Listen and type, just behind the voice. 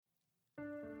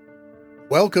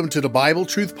Welcome to the Bible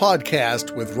Truth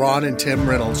Podcast with Ron and Tim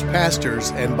Reynolds,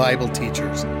 pastors and Bible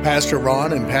teachers. Pastor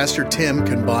Ron and Pastor Tim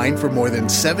combined for more than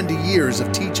 70 years of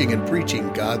teaching and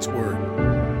preaching God's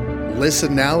Word.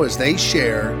 Listen now as they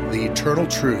share the eternal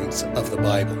truths of the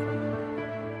Bible.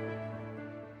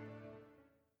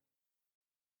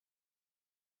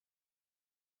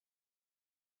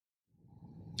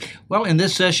 Well, in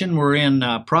this session, we're in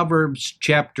Proverbs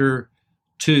chapter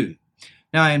 2.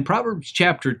 Now, in Proverbs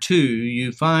chapter 2,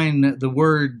 you find the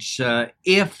words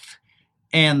if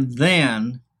and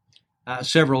then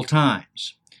several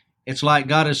times. It's like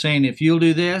God is saying, if you'll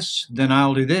do this, then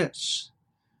I'll do this.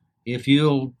 If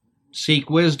you'll seek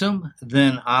wisdom,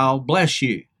 then I'll bless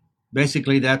you.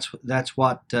 Basically, that's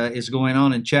what is going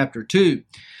on in chapter 2.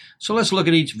 So let's look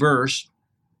at each verse.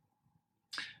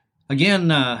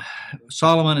 Again,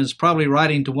 Solomon is probably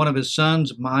writing to one of his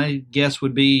sons. My guess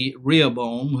would be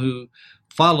Rehoboam, who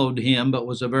followed him but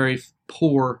was a very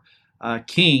poor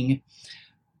king.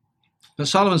 But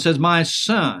Solomon says, my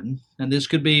son, and this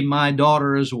could be my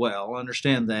daughter as well,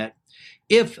 understand that,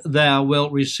 if thou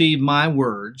wilt receive my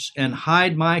words and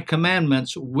hide my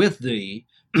commandments with thee,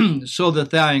 so that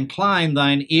thou incline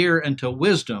thine ear unto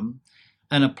wisdom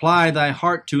and apply thy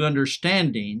heart to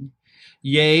understanding,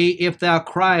 yea, if thou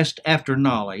criest after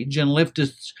knowledge, and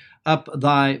liftest up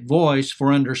thy voice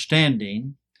for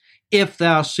understanding, if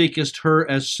thou seekest her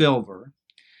as silver,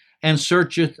 and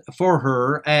searcheth for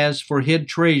her as for hid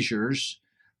treasures,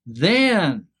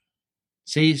 then,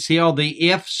 see all the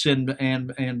ifs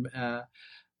and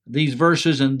these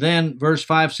verses, and then verse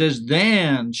 5 says,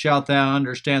 then shalt thou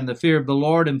understand the fear of the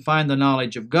Lord and find the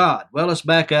knowledge of God. Well, let's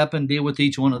back up and deal with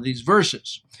each one of these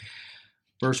verses.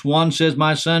 Verse 1 says,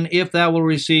 my son, if thou will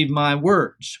receive my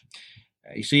words.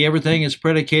 You see, everything is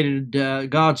predicated,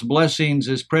 God's blessings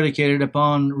is predicated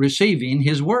upon receiving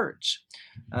His words.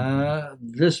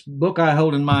 This book I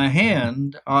hold in my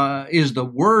hand is the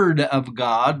Word of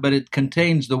God, but it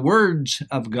contains the words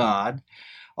of God,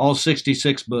 all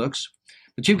 66 books.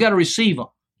 But you've got to receive them.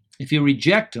 If you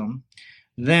reject them,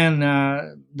 then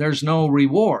there's no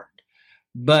reward.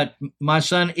 But my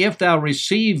son, if thou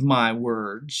receive my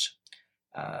words,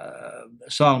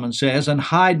 Solomon says, and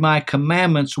hide my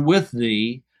commandments with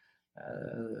thee,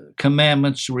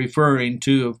 commandments referring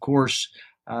to, of course,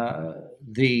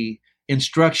 the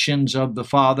instructions of the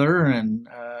father and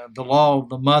the law of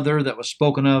the mother that was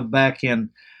spoken of back in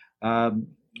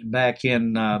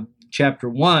chapter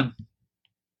 1.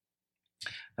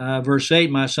 Verse 8,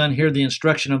 my son, hear the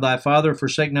instruction of thy father,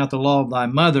 forsake not the law of thy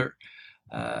mother.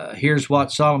 Here's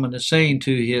what Solomon is saying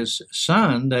to his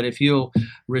son, that if you'll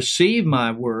receive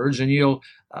my words and you'll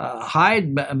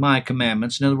hide my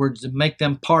commandments, in other words, make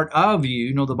them part of you.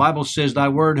 You know, the Bible says, thy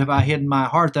word have I hid in my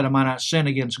heart that I might not sin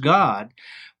against God.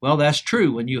 Well, that's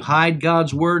true. When you hide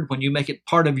God's word, when you make it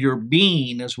part of your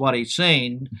being, is what he's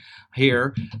saying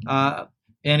here.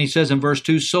 And he says in verse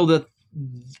 2, so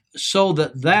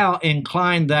that thou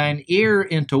incline thine ear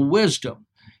into wisdom.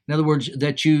 In other words,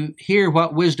 that you hear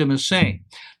what wisdom is saying.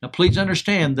 Now, please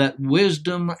understand that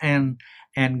wisdom and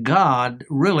God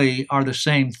really are the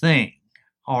same thing,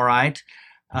 all right?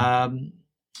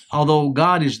 Although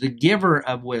God is the giver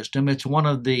of wisdom, it's one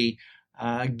of the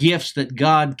gifts that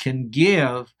God can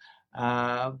give,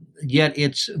 yet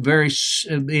it's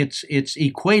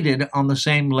equated on the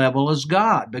same level as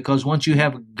God, because once you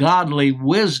have godly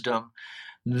wisdom,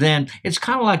 then it's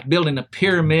kind of like building a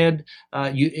pyramid.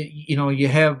 You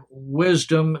have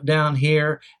wisdom down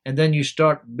here, and then you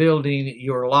start building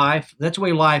your life. That's the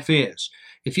way life is.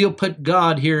 If you'll put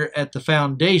God here at the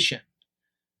foundation,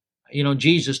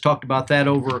 Jesus talked about that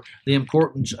over the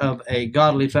importance of a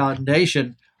godly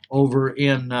foundation over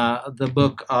in the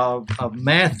book of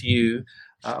Matthew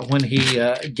when he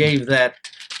gave that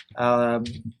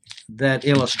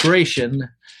illustration.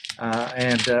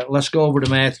 Let's go over to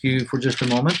Matthew for just a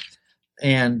moment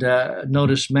and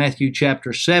notice Matthew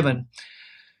chapter 7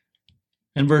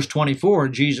 and verse 24.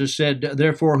 Jesus said,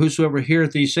 therefore, whosoever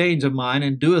heareth these sayings of mine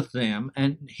and doeth them,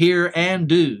 and hear and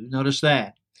do, notice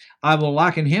that, I will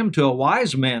liken him to a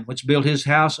wise man which built his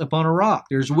house upon a rock.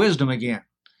 There's wisdom again.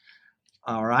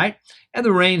 All right. And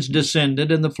the rains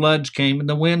descended, and the floods came, and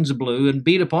the winds blew, and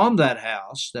beat upon that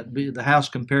house, the house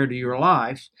compared to your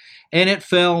life, and it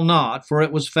fell not, for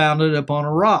it was founded upon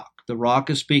a rock. The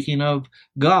rock is speaking of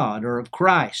God or of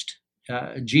Christ.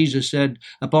 Jesus said,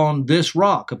 upon this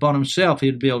rock, upon himself,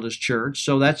 he'd build his church.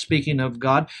 So that's speaking of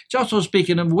God. It's also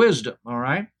speaking of wisdom, all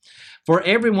right? For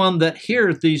everyone that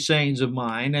heareth these sayings of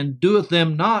mine, and doeth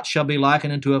them not, shall be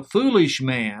likened unto a foolish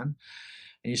man.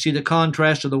 And you see the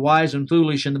contrast of the wise and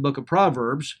foolish in the book of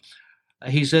Proverbs.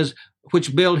 He says,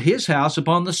 which built his house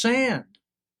upon the sand.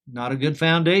 not a good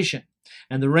foundation.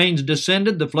 And the rains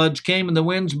descended, the floods came, and the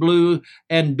winds blew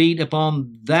and beat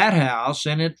upon that house,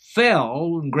 and it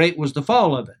fell, and great was the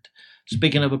fall of it.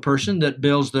 Speaking of a person that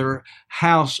builds their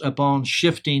house upon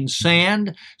shifting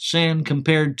sand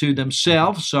compared to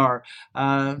themselves or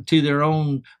to their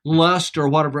own lust or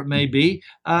whatever it may be,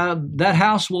 that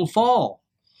house will fall.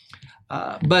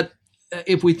 But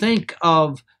if we think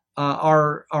of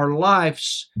our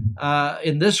lives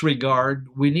in this regard,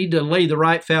 we need to lay the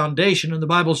right foundation. And the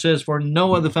Bible says, for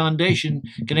no other foundation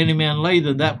can any man lay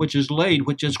than that which is laid,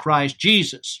 which is Christ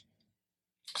Jesus.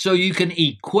 So you can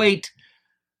equate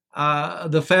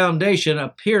the foundation, a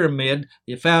pyramid,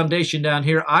 the foundation down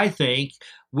here, I think,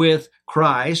 with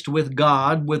Christ, with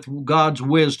God, with God's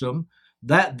wisdom.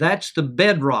 That's the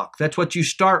bedrock. That's what you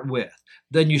start with.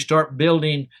 Then you start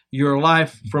building your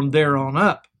life from there on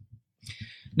up.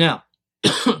 Now,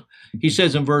 he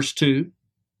says in verse 2,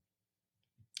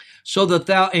 so that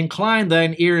thou incline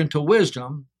thine ear into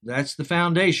wisdom, that's the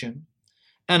foundation,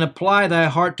 and apply thy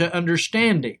heart to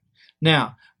understanding.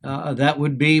 Now, that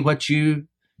would be what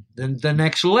the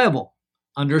next level,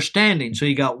 understanding. So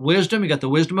you got wisdom, you got the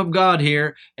wisdom of God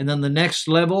here, and then the next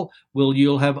level,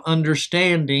 you'll have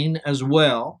understanding as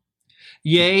well.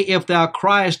 Yea, if thou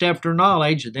criest after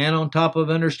knowledge, then on top of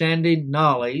understanding,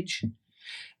 knowledge,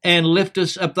 and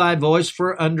liftest up thy voice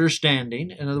for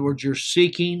understanding. In other words,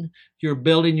 you're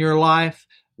building your life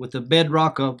with the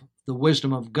bedrock of the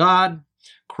wisdom of God,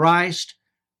 Christ,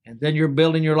 and then you're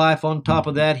building your life on top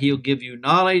of that. He'll give you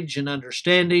knowledge and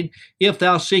understanding. If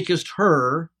thou seekest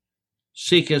her,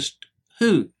 seekest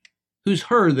who? Who's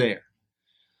her there?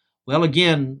 Well,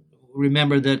 again,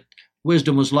 remember that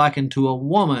wisdom was likened to a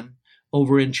woman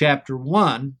over in chapter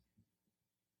 1.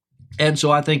 And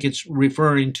so I think it's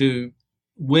referring to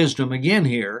wisdom again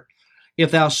here.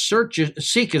 If thou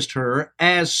seekest her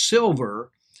as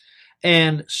silver,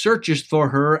 and searchest for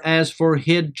her as for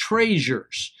hid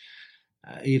treasures.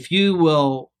 If you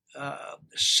will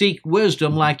seek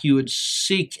wisdom like you would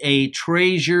seek a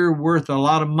treasure worth a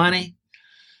lot of money.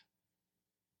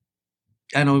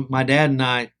 I know my dad and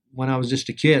I, when I was just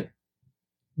a kid,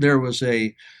 there was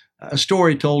a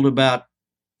story told about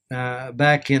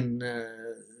back in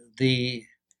the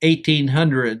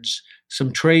 1800s,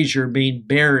 some treasure being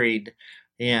buried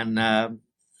in a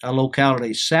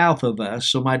locality south of us.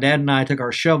 So my dad and I took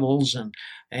our shovels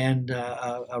and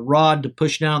a rod to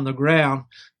push down the ground,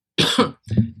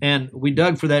 and we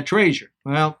dug for that treasure.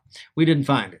 Well, we didn't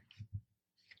find it.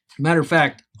 Matter of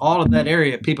fact, all of that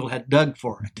area, people had dug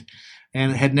for it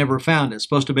and had never found it. It's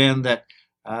supposed to have been that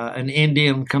an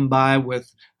Indian come by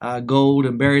with gold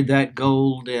and buried that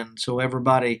gold, and so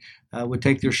everybody would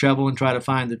take their shovel and try to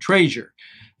find the treasure.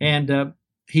 And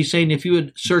he's saying if you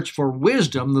would search for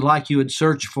wisdom like you would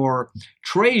search for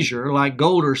treasure, like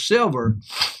gold or silver,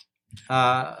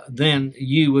 then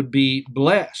you would be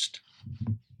blessed.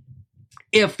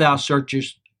 If thou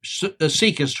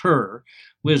seekest her,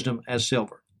 wisdom as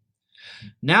silver.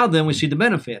 Now then we see the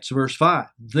benefits. Verse 5,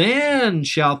 then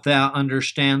shalt thou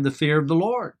understand the fear of the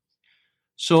Lord.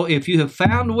 So if you have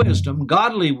found wisdom,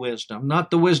 godly wisdom,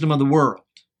 not the wisdom of the world,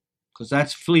 because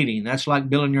that's fleeting. That's like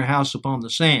building your house upon the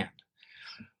sand.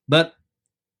 But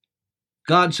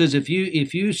God says if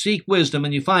you seek wisdom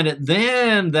and you find it,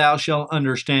 then thou shalt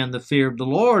understand the fear of the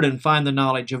Lord and find the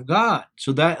knowledge of God.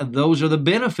 So those are the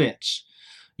benefits.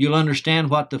 You'll understand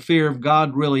what the fear of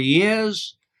God really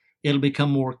is. It'll become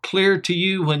more clear to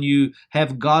you when you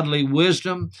have godly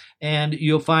wisdom, and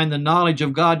you'll find the knowledge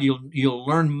of God. You'll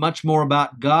learn much more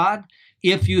about God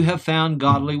if you have found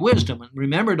godly wisdom. And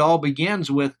remember, it all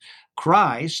begins with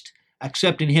Christ,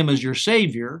 accepting him as your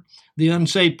Savior. The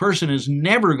unsaved person is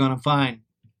never going to find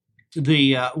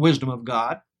the wisdom of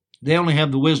God. They only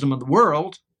have the wisdom of the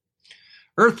world,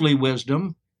 earthly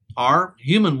wisdom, or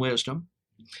human wisdom.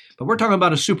 But we're talking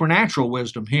about a supernatural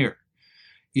wisdom here.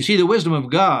 You see, the wisdom of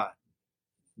God,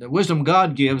 the wisdom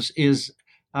God gives is,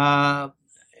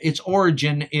 its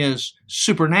origin is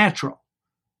supernatural.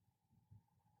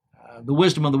 The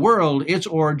wisdom of the world, its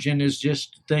origin is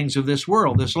just things of this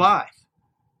world, this life.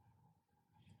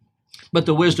 But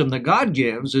the wisdom that God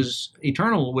gives is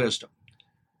eternal wisdom.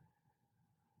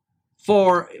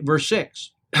 For, verse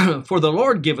 6, for the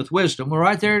Lord giveth wisdom. Well,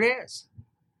 right there it is.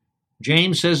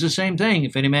 James says the same thing.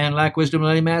 If any man lack wisdom,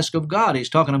 let him ask of God. He's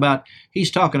talking about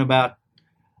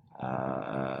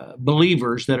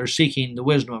believers that are seeking the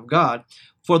wisdom of God.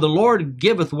 For the Lord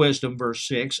giveth wisdom, verse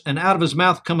 6, and out of his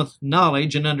mouth cometh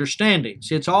knowledge and understanding.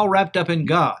 See, it's all wrapped up in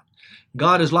God.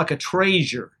 God is like a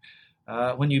treasure.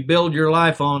 When you build your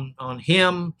life on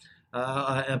him,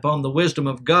 upon the wisdom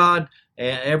of God,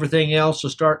 Everything else will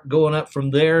start going up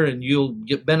from there, and you'll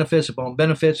get benefits upon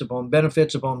benefits upon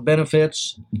benefits upon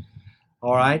benefits.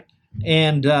 All right,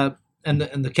 and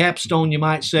the capstone, you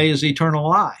might say, is eternal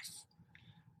life.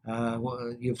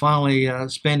 You finally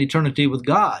spend eternity with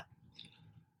God.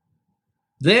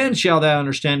 Then shall thy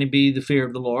understanding be the fear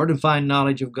of the Lord, and find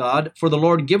knowledge of God. For the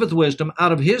Lord giveth wisdom;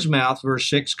 out of his mouth, verse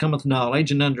 6, cometh knowledge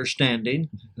and understanding.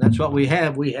 And that's what we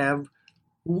have. We have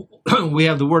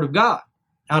the Word of God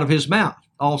out of his mouth,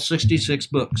 all 66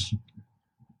 books.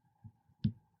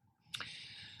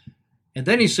 And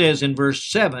then he says in verse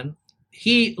 7,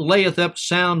 he layeth up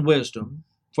sound wisdom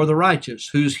for the righteous.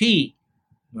 Who's he?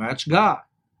 That's God.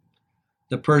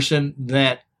 The person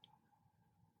that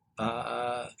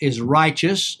is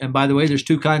righteous. And by the way, there's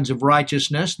two kinds of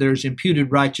righteousness. There's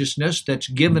imputed righteousness that's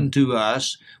given to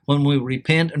us when we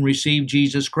repent and receive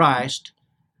Jesus Christ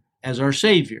as our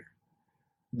Savior.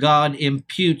 God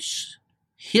imputes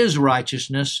his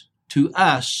righteousness to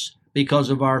us because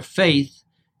of our faith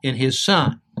in his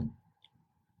Son.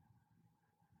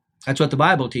 That's what the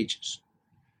Bible teaches.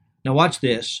 Now watch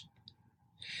this.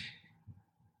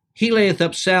 He layeth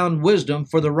up sound wisdom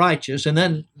for the righteous. And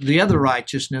then the other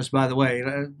righteousness, by the way,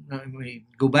 let me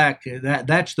go back.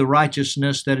 That's the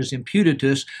righteousness that is imputed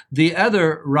to us. The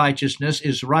other righteousness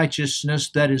is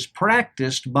righteousness that is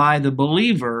practiced by the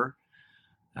believer,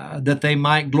 that they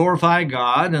might glorify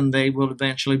God, and they will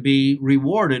eventually be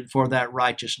rewarded for that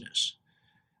righteousness.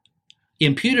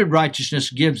 Imputed righteousness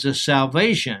gives us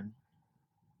salvation.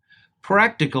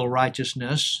 Practical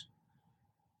righteousness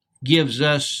gives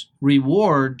us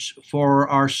rewards for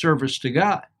our service to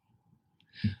God.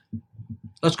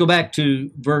 Let's go back to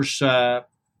verse 7.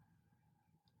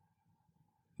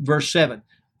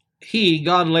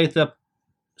 God layeth up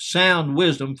sound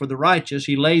wisdom for the righteous.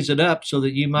 He lays it up so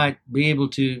that you might be able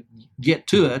to get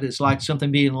to it. It's like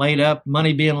something being laid up,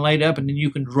 money being laid up, and then you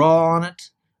can draw on it.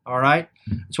 All right?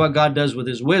 That's what God does with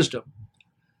his wisdom.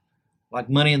 Like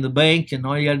money in the bank, and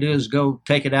all you got to do is go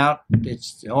take it out.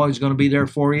 It's always going to be there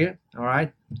for you. All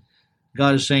right?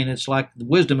 God is saying it's like,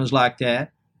 wisdom is like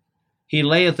that. He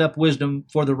layeth up wisdom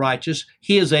for the righteous.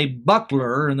 He is a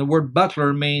buckler, and the word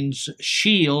buckler means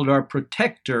shield or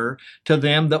protector to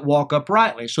them that walk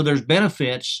uprightly. So there's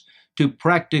benefits to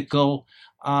practical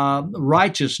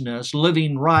righteousness,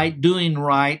 living right, doing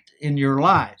right in your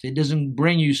life. It doesn't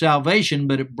bring you salvation,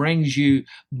 but it brings you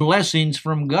blessings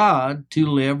from God to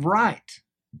live right.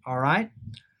 All right?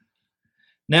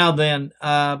 Now then,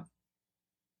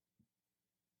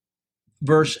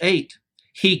 verse 8.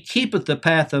 He keepeth the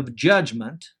path of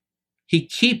judgment. He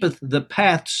keepeth the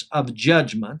paths of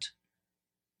judgment.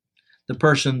 The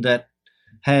person that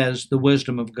has the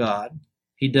wisdom of God.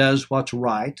 He does what's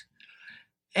right.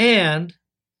 And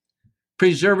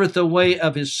preserveth the way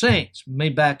of his saints. Let me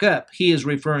back up. He is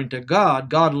referring to God.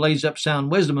 God lays up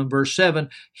sound wisdom in verse 7.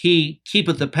 He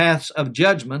keepeth the paths of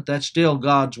judgment. That's still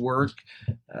God's work.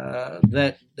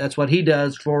 That's what he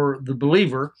does for the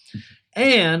believer.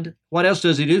 And what else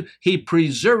does he do? He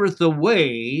preserveth the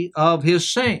way of his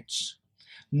saints.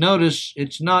 Notice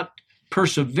it's not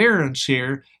perseverance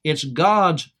here. It's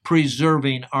God's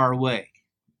preserving our way.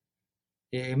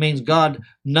 It means God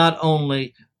not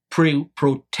only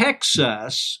protects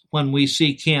us when we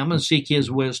seek him and seek his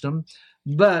wisdom,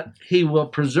 but he will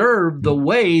preserve the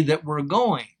way that we're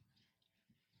going,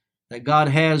 that God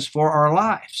has for our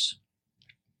lives.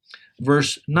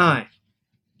 Verse 9.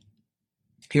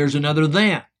 Here's another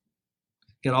then.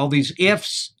 Got all these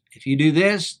ifs. If you do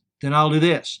this, then I'll do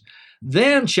this.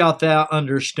 Then shalt thou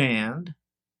understand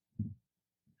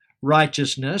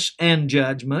righteousness and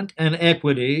judgment and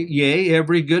equity, yea,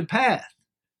 every good path.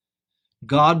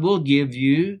 God will give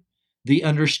you the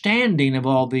understanding of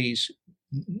all these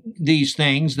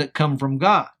things that come from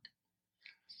God.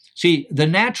 See, the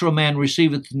natural man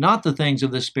receiveth not the things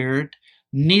of the Spirit,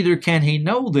 neither can he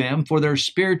know them, for they're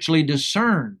spiritually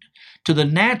discerned. To the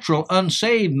natural,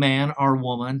 unsaved man or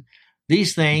woman,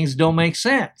 these things don't make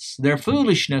sense. They're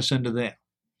foolishness unto them.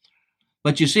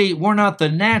 But you see, we're not the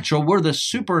natural, we're the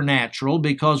supernatural,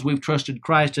 because we've trusted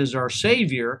Christ as our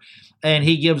Savior, and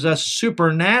he gives us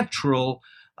supernatural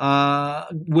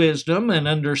wisdom and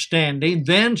understanding.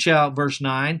 Then shall, verse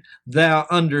 9, thou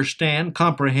understand,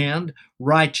 comprehend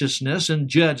righteousness and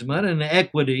judgment and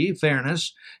equity,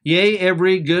 fairness, yea,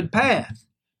 every good path.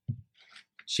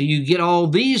 So you get all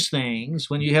these things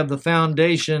when you have the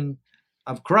foundation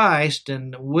of Christ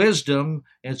and wisdom.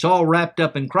 It's all wrapped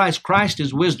up in Christ. Christ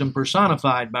is wisdom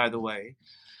personified, by the way.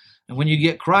 And when you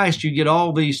get Christ, you get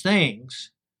all these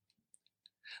things.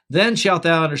 Then shalt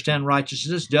thou understand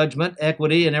righteousness, judgment,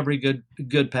 equity, and every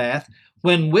good path.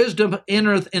 when wisdom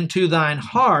entereth into thine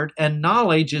heart, and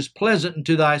knowledge is pleasant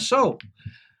unto thy soul.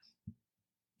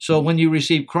 So when you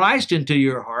receive Christ into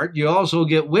your heart, you also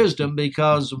get wisdom,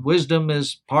 because wisdom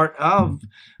is part of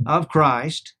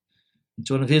Christ. It's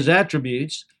one of his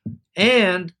attributes.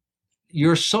 And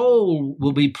your soul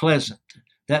will be pleasant.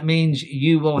 That means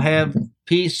you will have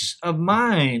peace of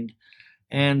mind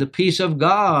and the peace of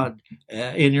God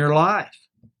in your life.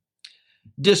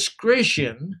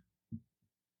 Discretion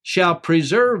shall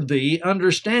preserve thee,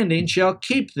 understanding shall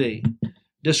keep thee.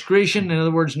 Discretion, in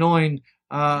other words, knowing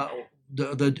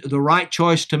the right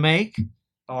choice to make,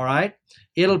 all right?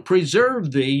 It'll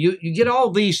preserve thee. You get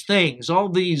all these things, all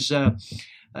these,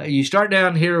 you start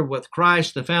down here with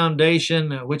Christ, the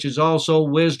foundation, which is also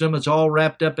wisdom. It's all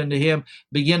wrapped up into him.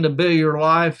 Begin to build your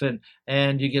life,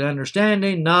 and you get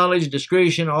understanding, knowledge,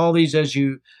 discretion, all these as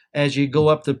you go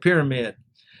up the pyramid.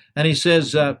 And he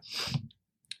says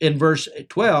in verse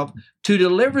 12, to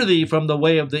deliver thee from the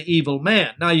way of the evil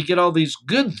man. Now you get all these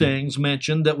good things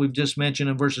mentioned that we've just mentioned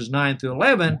in verses 9 through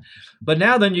 11, but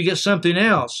now then you get something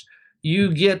else.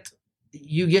 You get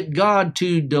God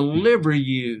to deliver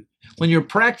you. When you're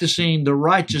practicing the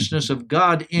righteousness of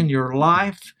God in your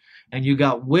life, and you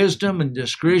got wisdom and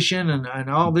discretion and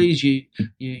all these,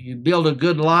 you build a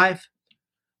good life,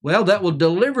 well, that will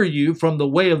deliver you from the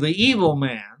way of the evil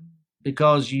man,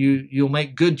 because you'll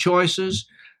make good choices.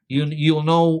 You'll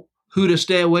know who to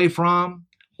stay away from,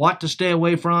 what to stay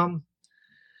away from.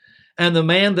 And the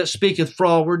man that speaketh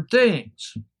froward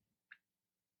things.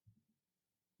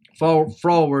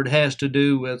 Froward has to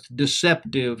do with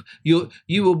deceptive. You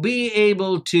will be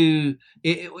able to,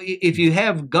 if you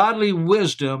have godly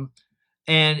wisdom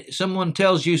and someone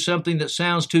tells you something that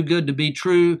sounds too good to be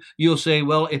true, you'll say,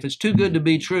 well, if it's too good to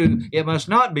be true, it must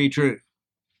not be true.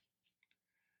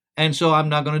 And so I'm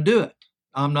not going to do it.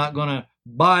 I'm not going to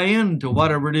buy into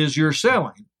whatever it is you're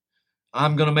selling.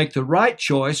 I'm going to make the right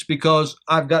choice because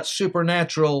I've got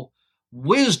supernatural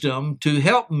wisdom to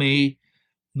help me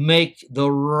make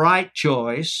the right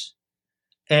choice,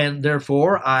 and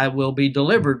therefore I will be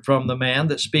delivered from the man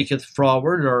that speaketh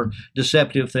froward or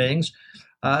deceptive things.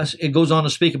 It goes on to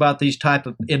speak about these type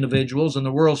of individuals, and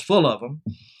the world's full of them,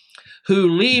 who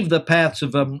leave the paths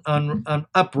of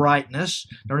uprightness.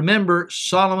 Now remember,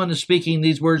 Solomon is speaking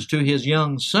these words to his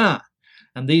young son.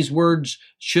 And these words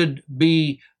should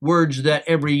be words that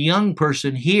every young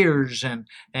person hears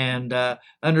and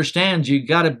understands. You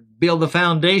got to build the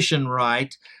foundation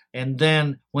right. And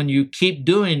then when you keep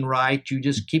doing right, you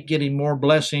just keep getting more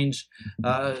blessings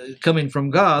coming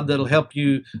from God that'll help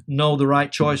you know the right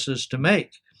choices to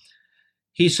make.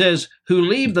 He says, who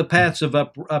leave the paths of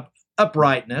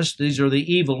uprightness. These are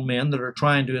the evil men that are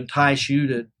trying to entice you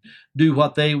to do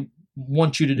what they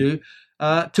want you to do.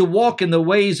 To walk in the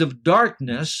ways of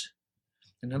darkness.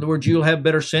 In other words, you'll have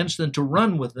better sense than to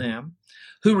run with them.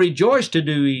 Who rejoice to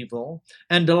do evil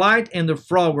and delight in the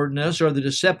frowardness or the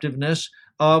deceptiveness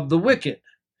of the wicked,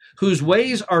 whose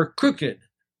ways are crooked.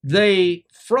 They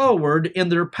froward in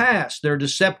their past. They're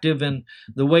deceptive in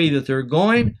the way that they're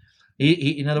going.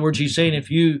 In other words, he's saying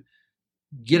if you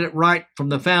get it right from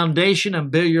the foundation and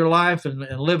build your life and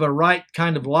live a right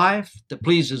kind of life that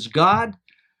pleases God,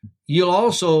 you'll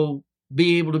also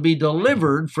be able to be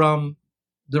delivered from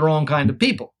the wrong kind of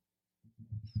people.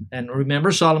 And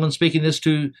remember, Solomon speaking this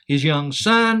to his young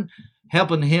son,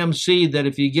 helping him see that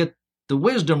if you get the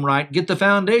wisdom right, get the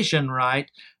foundation right,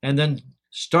 and then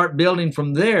start building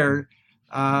from there,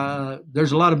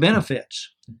 there's a lot of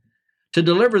benefits. To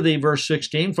deliver thee, verse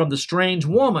 16, from the strange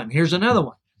woman. Here's another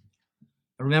one.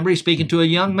 Remember, he's speaking to a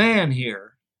young man here.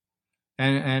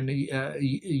 And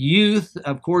youth,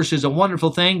 of course, is a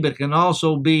wonderful thing, but it can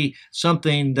also be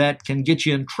something that can get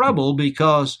you in trouble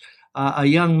because a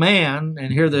young man,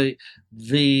 and here the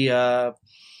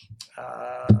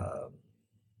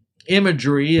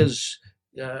imagery is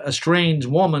a strange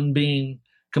woman being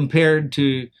compared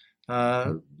to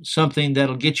something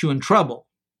that'll get you in trouble.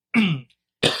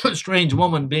 A strange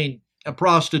woman being a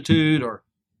prostitute, or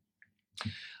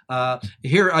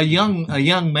here a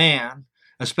young man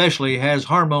especially has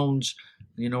hormones,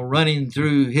 running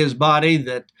through his body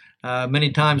that many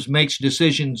times makes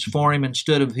decisions for him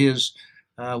instead of his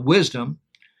wisdom.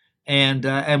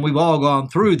 And we've all gone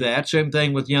through that. Same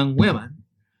thing with young women.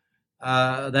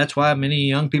 That's why many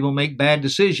young people make bad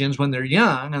decisions when they're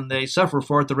young, and they suffer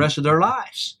for it the rest of their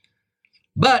lives.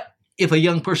 But if a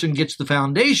young person gets the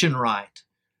foundation right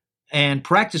and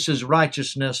practices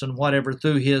righteousness and whatever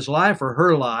through his life or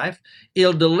her life,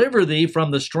 he'll deliver thee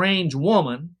from the strange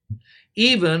woman,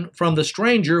 even from the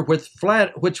stranger which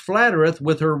flattereth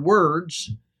with her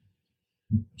words.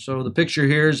 So the picture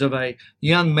here is of a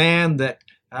young man that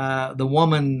The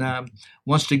woman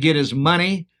wants to get his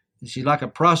money. She's like a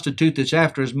prostitute that's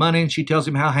after his money, and she tells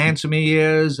him how handsome he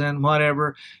is and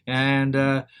whatever, and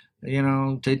to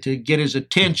get his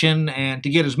attention and to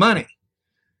get his money.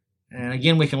 And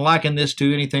again, we can liken this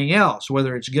to anything else,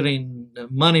 whether it's getting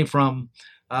money from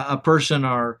a person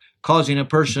or causing a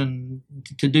person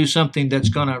to do something that's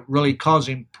going to really cause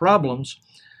him problems.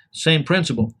 Same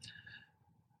principle.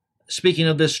 Speaking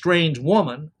of this strange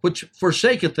woman, which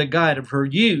forsaketh the guide of her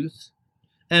youth,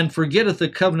 and forgetteth the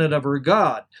covenant of her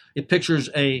God. It pictures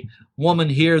a woman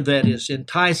here that is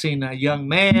enticing a young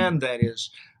man that is,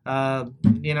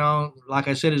 like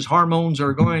I said, his hormones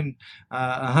are going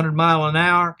 100 miles an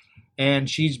hour, and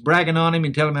she's bragging on him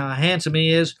and telling him how handsome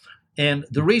he is. And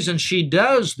the reason she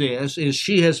does this is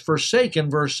she has forsaken,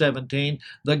 verse 17,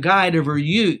 the guide of her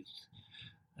youth.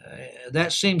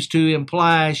 That seems to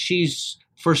imply she's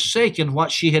forsaken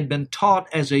what she had been taught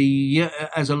as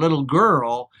a little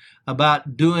girl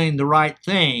about doing the right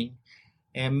thing.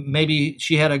 And maybe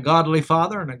she had a godly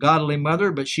father and a godly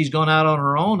mother, but she's gone out on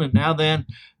her own, and now then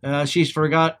she's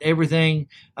forgot everything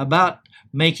about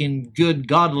making good,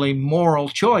 godly, moral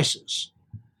choices.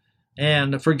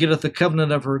 And forgetteth the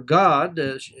covenant of her God,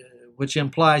 which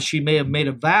implies she may have made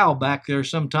a vow back there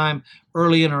sometime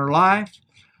early in her life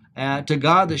to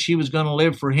God that she was going to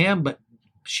live for him, but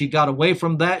she got away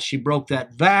from that. She broke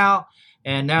that vow,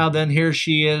 and now then here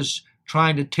she is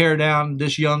trying to tear down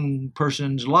this young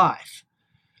person's life.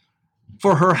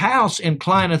 For her house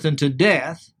inclineth unto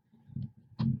death.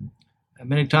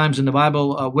 Many times in the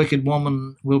Bible, a wicked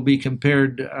woman will be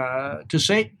compared to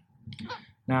Satan.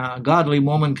 Now, a godly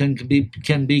woman can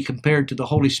be compared to the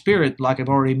Holy Spirit, like I've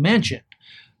already mentioned.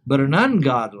 But an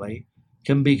ungodly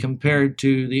can be compared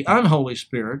to the unholy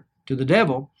spirit, to the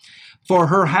devil. For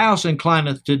her house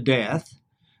inclineth to death,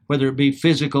 whether it be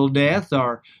physical death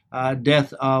or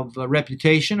death of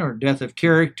reputation or death of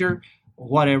character,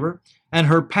 whatever, and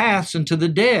her paths into the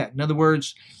dead. In other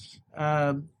words,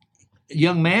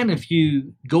 young man, if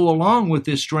you go along with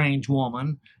this strange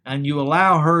woman and you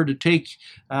allow her to take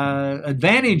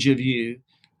advantage of you,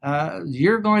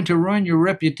 you're going to ruin your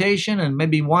reputation and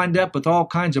maybe wind up with all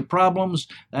kinds of problems.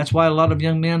 That's why a lot of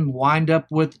young men wind up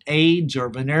with AIDS or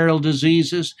venereal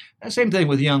diseases. The same thing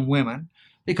with young women,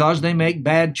 because they make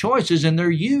bad choices in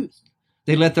their youth.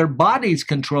 They let their bodies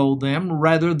control them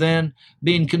rather than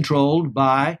being controlled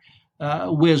by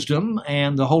wisdom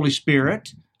and the Holy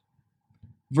Spirit.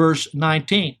 Verse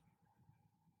 19.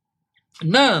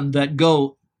 None that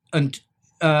go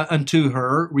unto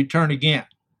her return again.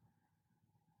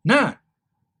 None.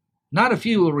 Not a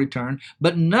few will return,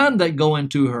 but none that go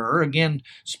into her. Again,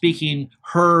 speaking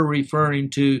her,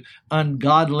 referring to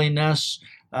ungodliness,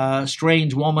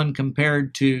 strange woman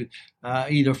compared to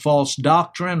either false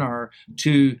doctrine or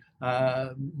to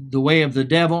the way of the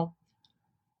devil.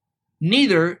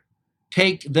 Neither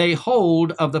take they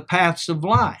hold of the paths of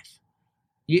life.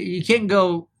 You can't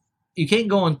go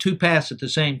on two paths at the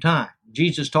same time.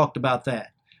 Jesus talked about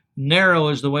that. Narrow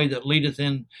is the way that leadeth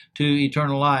into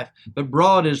eternal life, but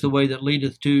broad is the way that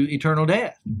leadeth to eternal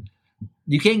death.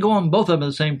 You can't go on both of them at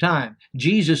the same time.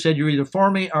 Jesus said you're either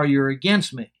for me or you're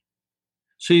against me.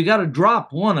 So you got to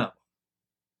drop one of them.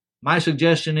 My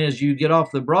suggestion is you get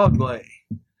off the broad way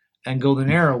and go the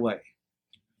narrow way,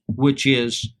 which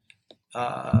is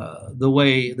the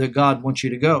way that God wants you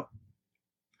to go.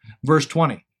 Verse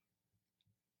 20.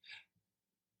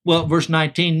 Well, verse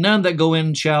 19, none that go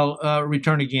in shall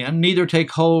return again, neither they take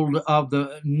hold of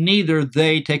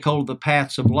the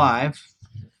paths of life.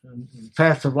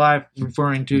 Paths of life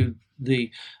referring to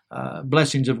the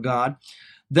blessings of God,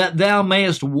 that thou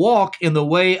mayest walk in the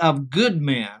way of good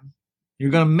men.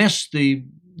 You're going to miss the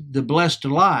blessed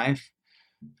life,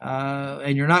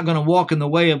 and you're not going to walk in the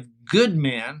way of good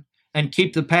men and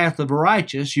keep the path of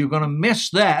righteous. You're going to miss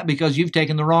that because you've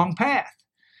taken the wrong path.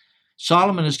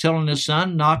 Solomon is telling his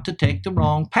son not to take the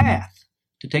wrong path,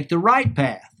 to take the right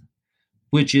path,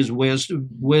 which is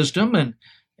wisdom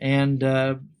and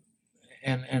the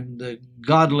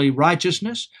godly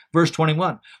righteousness. Verse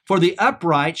 21, for the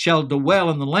upright shall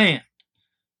dwell in the land,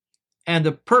 and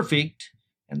the perfect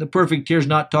here is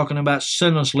not talking about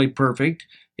sinlessly perfect,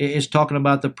 it's talking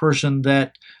about the person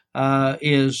that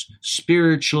is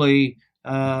spiritually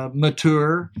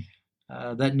mature,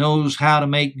 that knows how to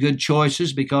make good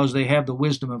choices because they have the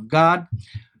wisdom of God.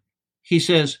 He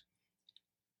says,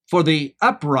 for the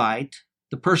upright,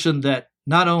 the person that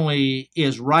not only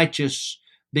is righteous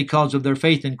because of their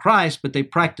faith in Christ, but they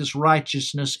practice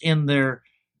righteousness in their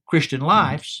Christian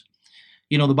lives.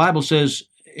 You know, the Bible says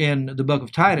in the book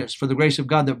of Titus, for the grace of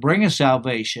God that bringeth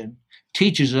salvation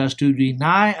teaches us to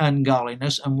deny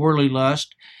ungodliness and worldly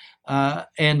lust,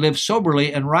 and live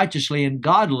soberly and righteously and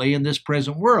godly in this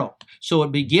present world. So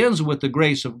it begins with the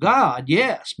grace of God,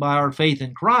 yes, by our faith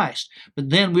in Christ. But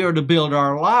then we are to build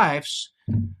our lives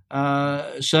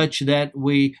such that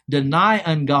we deny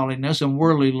ungodliness and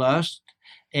worldly lust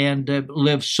and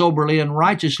live soberly and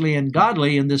righteously and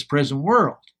godly in this present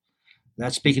world.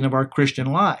 That's speaking of our Christian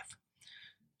life.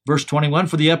 Verse 21,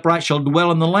 for the upright shall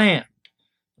dwell in the land.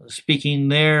 Speaking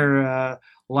there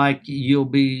like you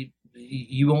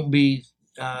won't be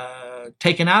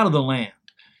taken out of the land.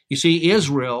 You see,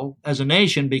 Israel as a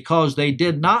nation, because they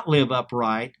did not live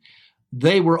upright,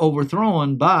 they were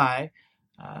overthrown by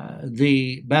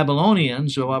the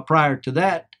Babylonians, prior to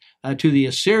that, to the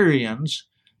Assyrians,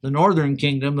 the northern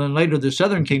kingdom, then later the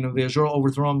southern kingdom of Israel,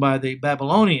 overthrown by the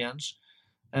Babylonians,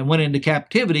 and went into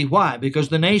captivity. Why? Because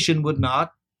the nation would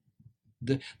not,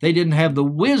 they didn't have the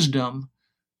wisdom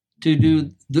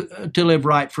to live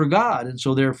right for God, and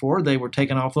so therefore they were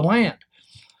taken off the land.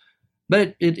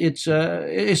 But it's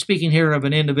speaking here of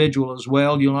an individual as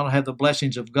well. You'll not have the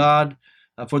blessings of God.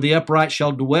 For the upright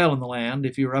shall dwell in the land.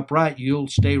 If you're upright, you'll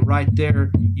stay right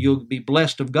there. You'll be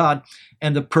blessed of God.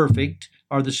 And the perfect,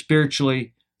 or the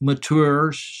spiritually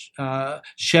mature,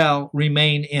 shall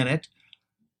remain in it.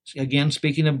 Again,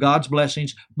 speaking of God's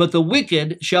blessings. But the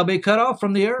wicked shall be cut off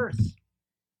from the earth,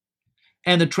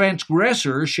 and the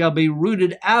transgressors shall be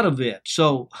rooted out of it.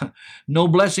 So, no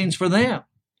blessings for them.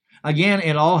 Again,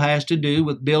 it all has to do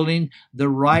with building the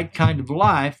right kind of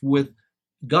life with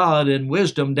God and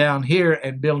wisdom down here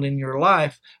and building your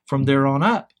life from there on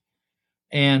up.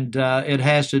 And it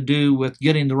has to do with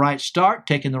getting the right start,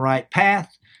 taking the right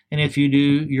path. And if you do,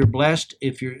 you're blessed.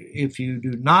 If you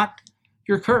do not,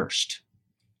 you're cursed.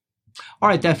 All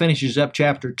right, that finishes up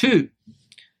chapter 2.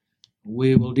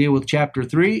 We will deal with chapter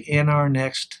 3 in our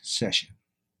next session.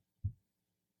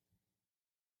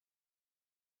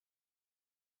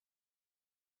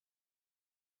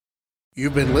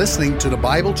 You've been listening to the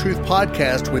Bible Truth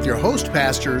Podcast with your host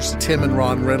pastors, Tim and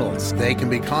Ron Reynolds. They can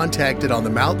be contacted on the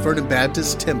Mount Vernon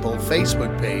Baptist Temple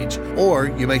Facebook page, or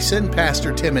you may send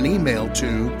Pastor Tim an email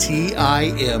to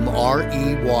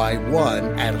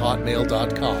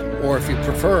timrey1@hotmail.com. Or if you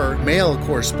prefer, mail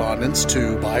correspondence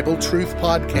to Bible Truth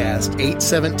Podcast,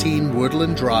 817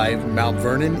 Woodland Drive, Mount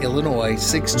Vernon, Illinois,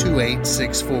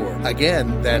 62864.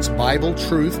 Again, that's Bible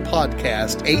Truth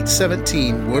Podcast,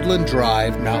 817 Woodland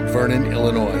Drive, Mount Vernon,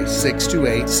 Illinois,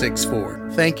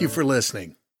 62864. Thank you for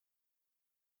listening.